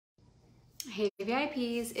Hey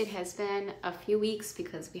VIPs, it has been a few weeks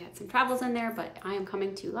because we had some travels in there, but I am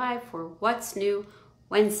coming to you live for What's New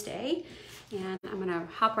Wednesday. And I'm gonna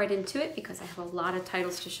hop right into it because I have a lot of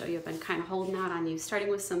titles to show you. I've been kind of holding out on you, starting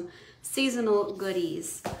with some seasonal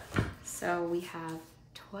goodies. So we have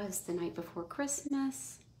 'Twas the Night Before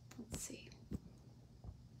Christmas. Let's see.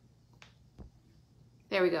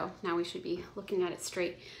 There we go. Now we should be looking at it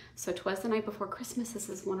straight. So 'Twas the Night Before Christmas. This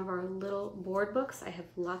is one of our little board books. I have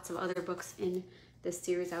lots of other books in this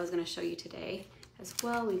series I was going to show you today as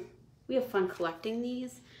well. We have fun collecting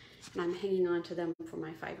these, and I'm hanging on to them for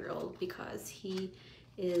my 5-year-old because he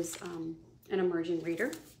is an emerging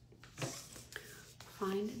reader.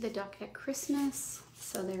 Find the Duck at Christmas.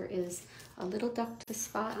 So there is a little duck to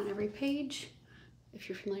spot on every page. If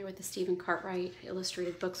you're familiar with the Stephen Cartwright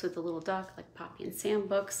illustrated books with the little duck, like Poppy and Sam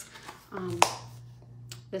books,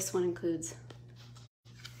 this one includes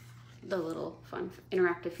the little fun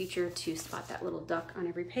interactive feature to spot that little duck on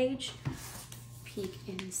every page. Peek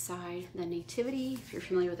inside the Nativity. If you're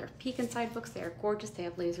familiar with our peek inside books, they are gorgeous. They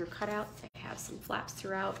have laser cutouts. They have some flaps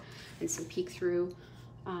throughout and some peek through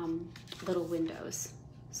little windows.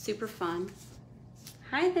 Super fun.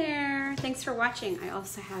 Hi there, thanks for watching. I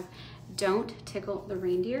also have Don't Tickle the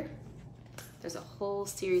Reindeer. There's a whole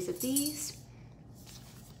series of these.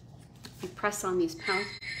 You press on these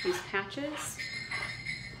patches,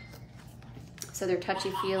 so they're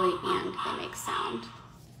touchy-feely and they make sound.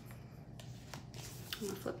 I'm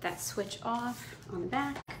gonna flip that switch off on the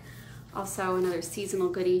back. Also another seasonal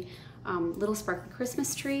goodie, little sparkly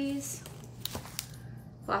Christmas trees,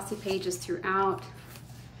 glossy pages throughout,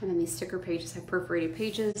 and then these sticker pages have perforated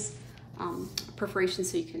pages. Perforations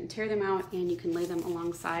so you can tear them out and you can lay them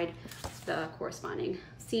alongside the corresponding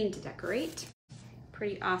scene to decorate.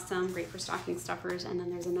 Pretty awesome, great for stocking stuffers. And then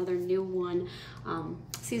there's another new one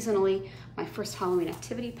seasonally, my first Halloween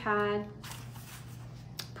activity pad.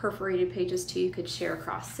 Perforated pages too, you could share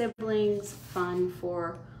across siblings, fun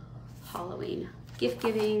for Halloween gift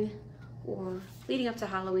giving or leading up to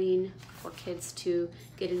Halloween for kids to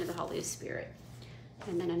get into the holiday spirit.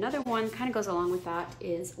 And then another one kind of goes along with that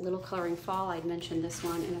is Little Coloring Fall. I'd mentioned this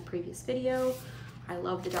one in a previous video. I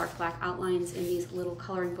love the dark black outlines in these little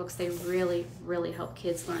coloring books. They really, really help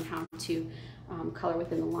kids learn how to color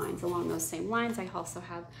within the lines. Along those same lines, I also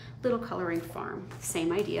have Little Coloring Farm.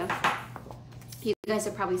 Same idea. You guys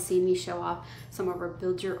have probably seen me show off some of our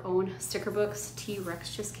build your own sticker books.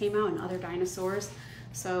 T-Rex just came out and other dinosaurs.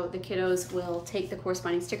 So the kiddos will take the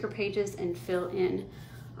corresponding sticker pages and fill in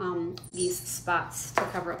these spots to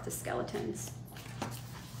cover up the skeletons.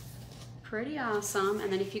 Pretty awesome.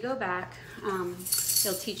 And then if you go back,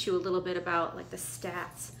 they'll teach you a little bit about like the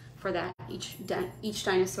stats for that each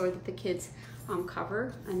dinosaur that the kids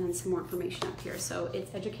cover, and then some more information up here. So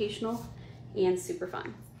it's educational and super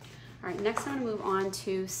fun. All right, next I'm gonna move on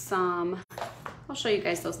to I'll show you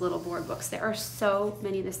guys those little board books. There are so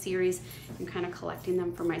many in the series. I'm kind of collecting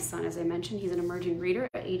them for my son. As I mentioned, he's an emerging reader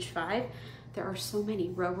at age 5. There are so many.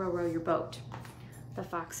 Row, row, row your boat. The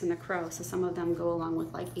Fox and the Crow. So some of them go along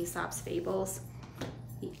with like Aesop's fables.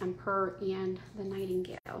 The Emperor and the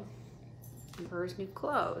Nightingale. Emperor's New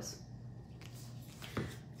Clothes.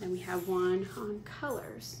 Then we have one on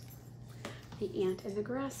colors. The Ant and the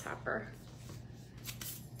Grasshopper.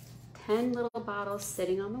 10 little bottles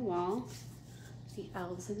sitting on the wall. The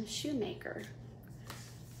Elves and the Shoemaker.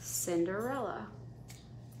 Cinderella.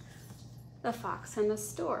 The Fox and the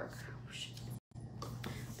Stork.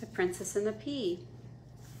 The Princess and the Pea.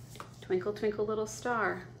 Twinkle, Twinkle, Little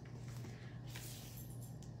Star.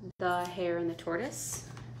 The Hare and the Tortoise.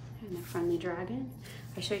 And the Friendly Dragon.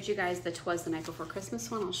 I showed you guys the 'Twas the Night Before Christmas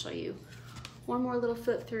one. I'll show you one more little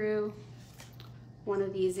flip through one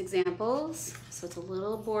of these examples. So it's a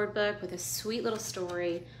little board book with a sweet little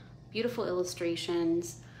story, beautiful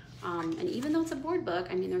illustrations. And even though it's a board book,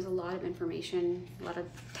 I mean, there's a lot of information, a lot of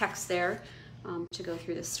text there to go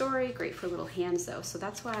through the story. Great for little hands though. So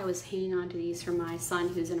that's why I was hanging on to these for my son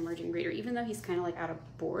who's an emerging reader. Even though he's kind of like out of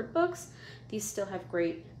board books, these still have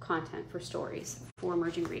great content for stories for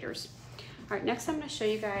emerging readers. All right, next I'm gonna show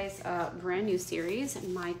you guys a brand new series,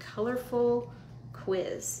 My Colorful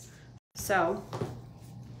Quiz. So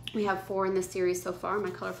we have 4 in this series so far.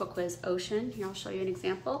 My Colorful Quiz Ocean. Here I'll show you an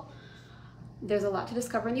example. There's a lot to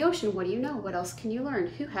discover in the ocean. What do you know? What else can you learn?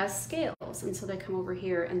 Who has scales? And so they come over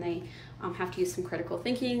here and they have to use some critical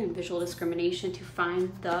thinking and visual discrimination to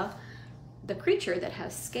find the creature that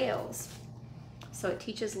has scales. So it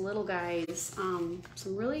teaches little guys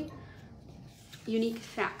some really unique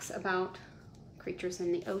facts about creatures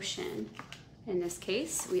in the ocean. In this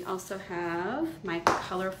case, we also have My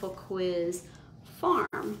Colorful Quiz Farm.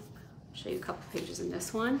 I'll show you a couple pages in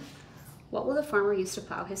this one. What will the farmer use to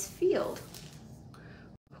plow his field?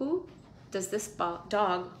 Who does this bone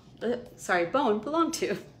belong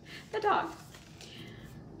to? The dog.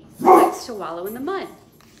 Who likes to wallow in the mud?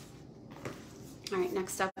 All right,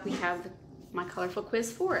 next up we have my colorful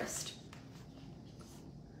quiz forest.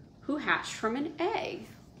 Who hatched from an egg?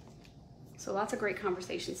 So lots of great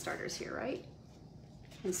conversation starters here, right?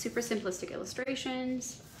 And super simplistic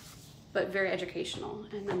illustrations, but very educational.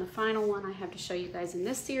 And then the final one I have to show you guys in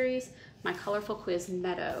this series, my colorful quiz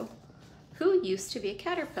meadow. Who used to be a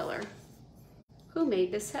caterpillar? Who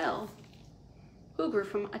made this hill? Who grew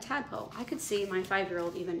from a tadpole? I could see my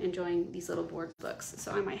 5-year-old even enjoying these little board books,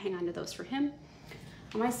 so I might hang on to those for him.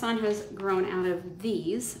 My son has grown out of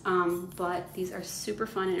these, but these are super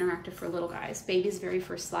fun and interactive for little guys. Baby's very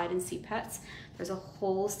first slide and see pets. There's a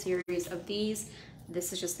whole series of these.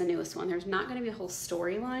 This is just the newest one. There's not going to be a whole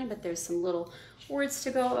storyline, but there's some little words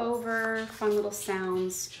to go over, fun little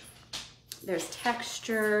sounds. There's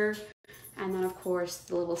texture, and then of course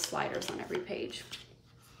the little sliders on every page.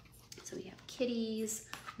 So we have kitties,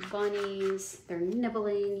 bunnies, they're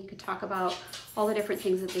nibbling. You could talk about all the different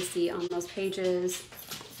things that they see on those pages.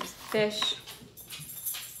 There's fish,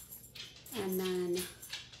 and then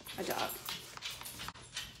a dog.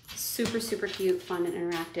 Super, super cute, fun, and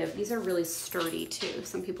interactive. These are really sturdy too.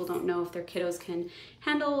 Some people don't know if their kiddos can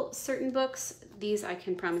handle certain books. These, I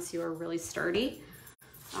can promise you, are really sturdy.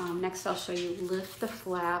 Next, I'll show you Lift the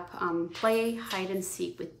Flap, Play Hide and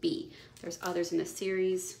Seek with Bee. There's others in this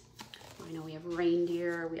series. I know we have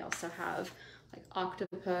reindeer. We also have like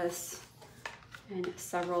octopus and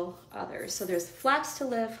several others. So there's flaps to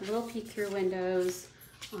lift, little peek through windows,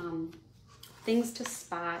 things to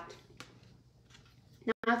spot.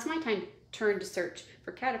 Now it's my turn to search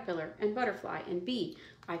for caterpillar and butterfly and bee.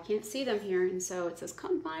 I can't see them here, and so it says,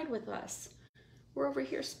 come hide with us. We're over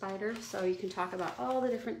here, spider. So you can talk about all the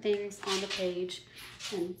different things on the page,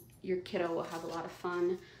 and your kiddo will have a lot of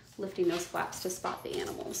fun lifting those flaps to spot the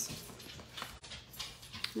animals.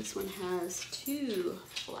 This one has 2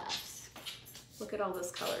 flaps. Look at all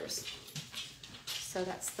those colors. So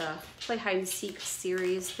that's the Play Hide and Seek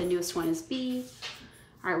series. The newest one is Bee.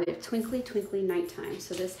 All right, we have Twinkly Twinkly Nighttime.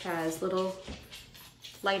 So this has little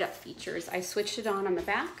light up features. I switched it on the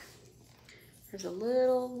back. There's a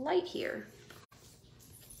little light here.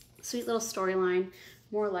 Sweet little storyline.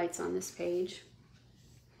 More lights on this page.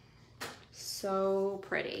 So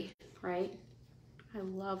pretty, right? I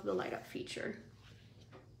love the light up feature.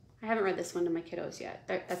 I haven't read this one to my kiddos yet.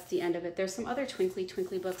 That's the end of it. There's some other Twinkly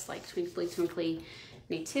Twinkly books like Twinkly Twinkly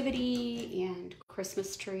Nativity and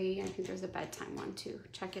Christmas Tree. I think there's a bedtime one too.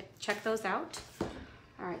 Check those out.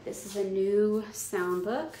 All right, this is a new sound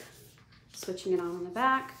book. Switching it on the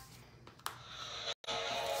back.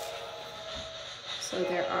 So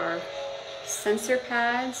there are sensor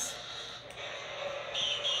pads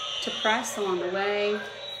to press along the way.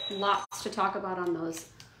 Lots to talk about on those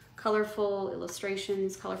colorful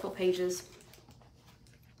illustrations, colorful pages.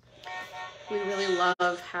 We really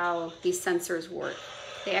love how these sensors work.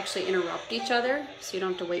 They actually interrupt each other, so you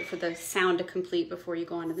don't have to wait for the sound to complete before you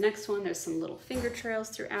go on to the next one. There's some little finger trails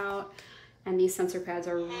throughout, and these sensor pads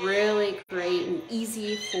are really great and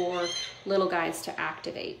easy for little guys to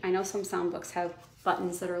activate. I know some sound books have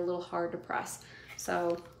buttons that are a little hard to press.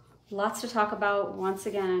 So lots to talk about. Once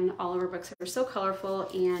again, all of our books are so colorful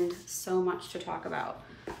and so much to talk about.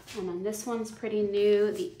 And then this one's pretty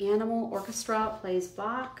new. The Animal Orchestra plays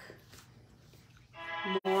Bach.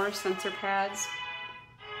 More sensor pads.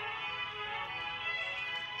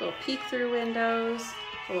 Little peek through windows.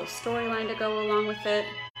 A little storyline to go along with it.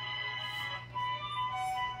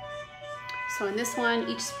 So in this one,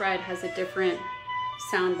 each spread has a different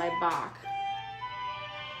sound by Bach.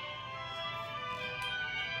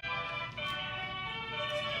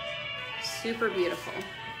 Super beautiful.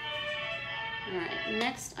 All right,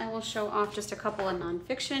 next I will show off just a couple of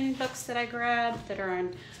nonfiction books that I grabbed that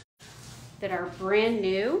are brand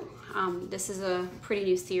new. This is a pretty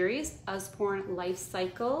new series, Usborne Life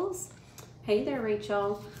Cycles. Hey there,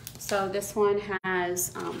 Rachel. So this one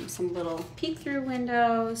has some little peek through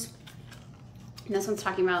windows. And this one's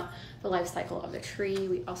talking about the life cycle of the tree.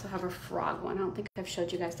 We also have a frog one. I don't think I've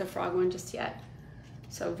showed you guys the frog one just yet.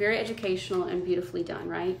 So very educational and beautifully done,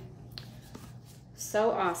 right?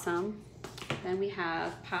 So awesome. Then we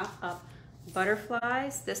have pop-up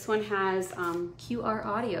butterflies. This one has QR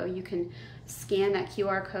audio. You can scan that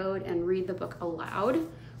QR code and read the book aloud.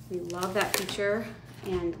 We love that feature,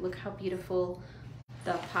 and look how beautiful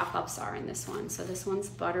the pop-ups are in this one. So this one's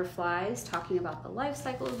butterflies, talking about the life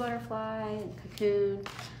cycle of butterfly and cocoon.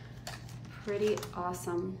 Pretty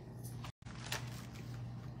awesome.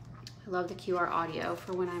 I love the QR audio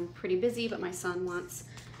for when I'm pretty busy, but my son wants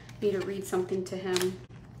me to read something to him.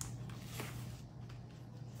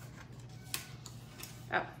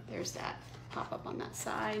 Oh, there's that pop-up on that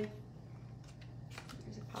side.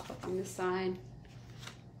 There's a pop-up on this side.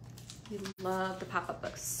 We love the pop-up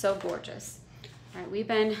books, so gorgeous. All right, we've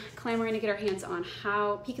been clamoring to get our hands on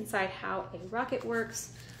Peek Inside How a Rocket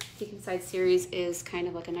Works. Peek Inside series is kind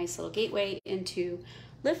of like a nice little gateway into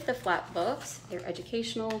Lift the Flap books. They're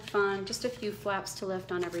educational, fun, just a few flaps to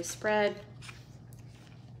lift on every spread.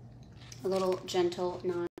 A little gentle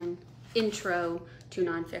intro to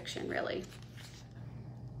nonfiction, really.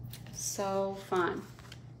 So fun.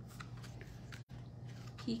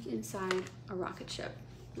 Peek inside a rocket ship,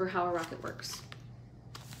 or how a rocket works.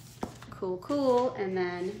 Cool, cool. And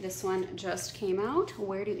then this one just came out.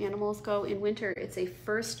 Where do animals go in winter? It's a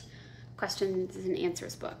first questions and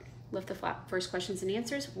answers book. Lift the Flap, first questions and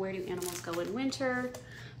answers. Where do animals go in winter?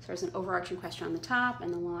 So there's an overarching question on the top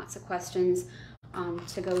and then lots of questions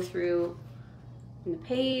to go through in the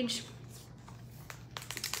page.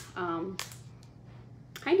 Hi,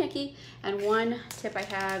 Nikki. And one tip I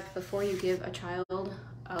have before you give a child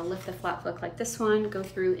a Lift the Flap book like this one, go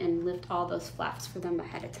through and lift all those flaps for them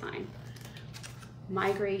ahead of time.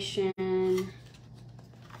 Migration,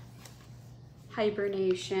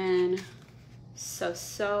 hibernation,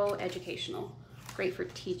 so educational. Great for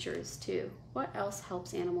teachers too. What else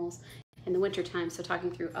helps animals in the wintertime? So talking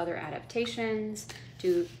through other adaptations.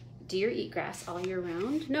 Do deer eat grass all year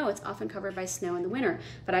round? No, it's often covered by snow in the winter,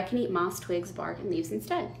 but I can eat moss, twigs, bark, and leaves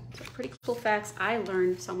instead. So pretty cool facts. I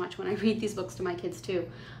learn so much when I read these books to my kids too.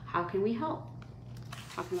 How can we help?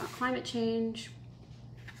 Talking about climate change.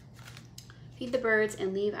 Feed the birds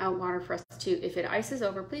and leave out water for us too. If it ices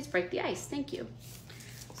over, please break the ice. Thank you.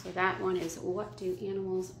 So that one is where do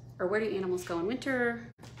animals go in winter?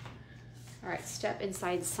 All right, Step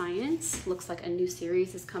Inside Science. Looks like a new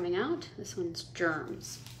series is coming out. This one's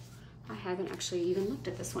germs. I haven't actually even looked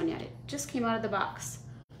at this one yet. It just came out of the box.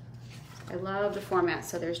 I love the format.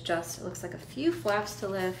 So there's just, it looks like a few flaps to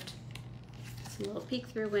lift, some little peek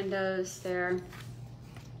through windows there,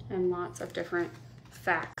 and lots of different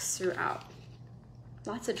facts throughout.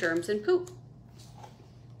 Lots of germs and poop.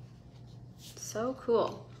 So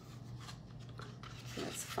cool.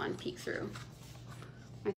 That's a fun peek through.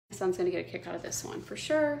 My son's gonna get a kick out of this one for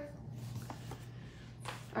sure.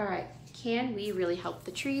 All right, can we really help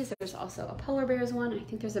the trees? There's also a polar bears one. I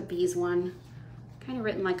think there's a bees one. Kind of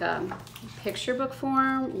written like a picture book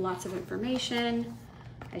form, lots of information.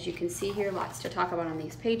 As you can see here, lots to talk about on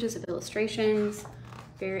these pages of illustrations.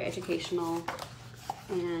 Very educational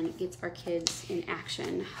and gets our kids in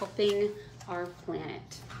action, helping our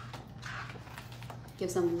planet.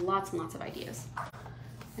 Gives them lots and lots of ideas.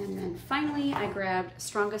 And then finally, I grabbed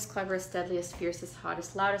Strongest, Cleverest, Deadliest, Fiercest,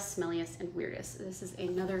 Hottest, Loudest, Smelliest, and Weirdest. This is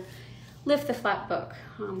another Lift the Flap book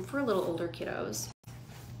for a little older kiddos.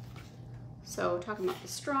 So talking about the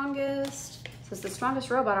strongest, it says the strongest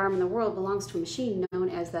robot arm in the world belongs to a machine known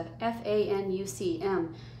as the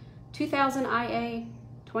FANUCM 2000 IA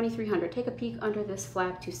 2300. Take a peek under this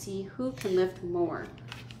flap to see who can lift more.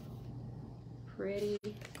 Pretty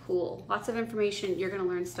cool. Lots of information. You're going to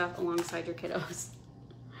learn stuff alongside your kiddos.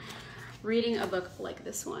 Reading a book like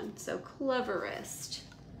this one. So cleverest,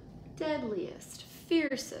 deadliest,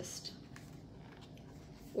 fiercest.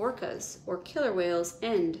 Orcas or killer whales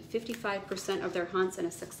end 55% of their hunts in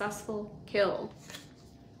a successful kill.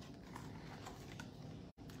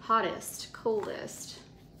 Hottest, coldest.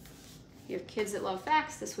 If you have kids that love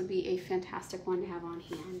facts, this would be a fantastic one to have on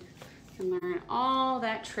hand. You can learn all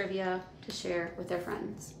that trivia to share with their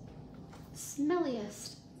friends.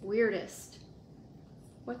 Smelliest, weirdest.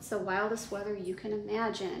 What's the wildest weather you can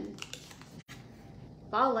imagine?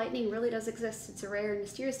 Ball lightning really does exist. It's a rare and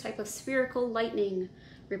mysterious type of spherical lightning.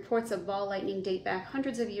 Reports of ball lightning date back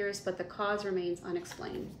hundreds of years, but the cause remains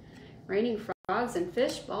unexplained. Raining frogs and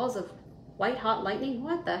fish, balls of white hot lightning,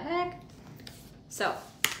 what the heck? So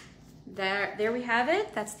there we have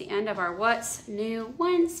it. That's the end of our What's New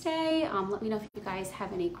Wednesday. Let me know if you guys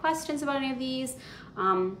have any questions about any of these.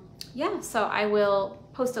 Yeah, so I will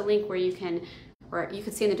post a link where you can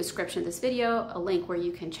see in the description of this video, a link where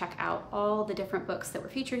you can check out all the different books that were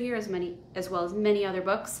featured here, as well as many other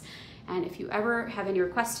books. And if you ever have any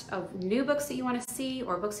requests of new books that you want to see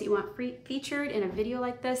or books that you want featured in a video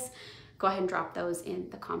like this, go ahead and drop those in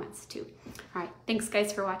the comments too. All right, thanks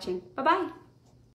guys for watching. Bye-bye.